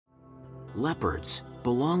Leopards,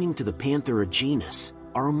 belonging to the Panthera genus,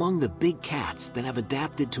 are among the big cats that have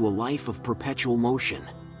adapted to a life of perpetual motion.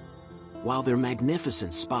 While their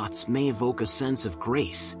magnificent spots may evoke a sense of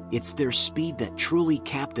grace, it's their speed that truly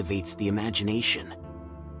captivates the imagination.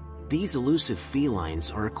 These elusive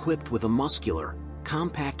felines are equipped with a muscular,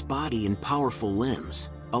 compact body and powerful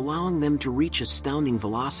limbs, allowing them to reach astounding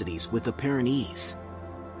velocities with apparent ease.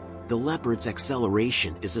 The leopard's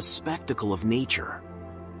acceleration is a spectacle of nature.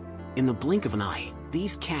 In the blink of an eye,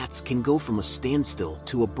 these cats can go from a standstill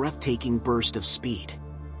to a breathtaking burst of speed.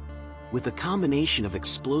 With a combination of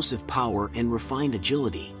explosive power and refined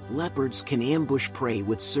agility, leopards can ambush prey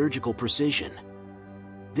with surgical precision.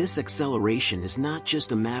 This acceleration is not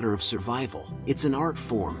just a matter of survival, it's an art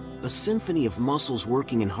form, a symphony of muscles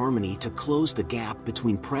working in harmony to close the gap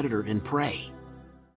between predator and prey.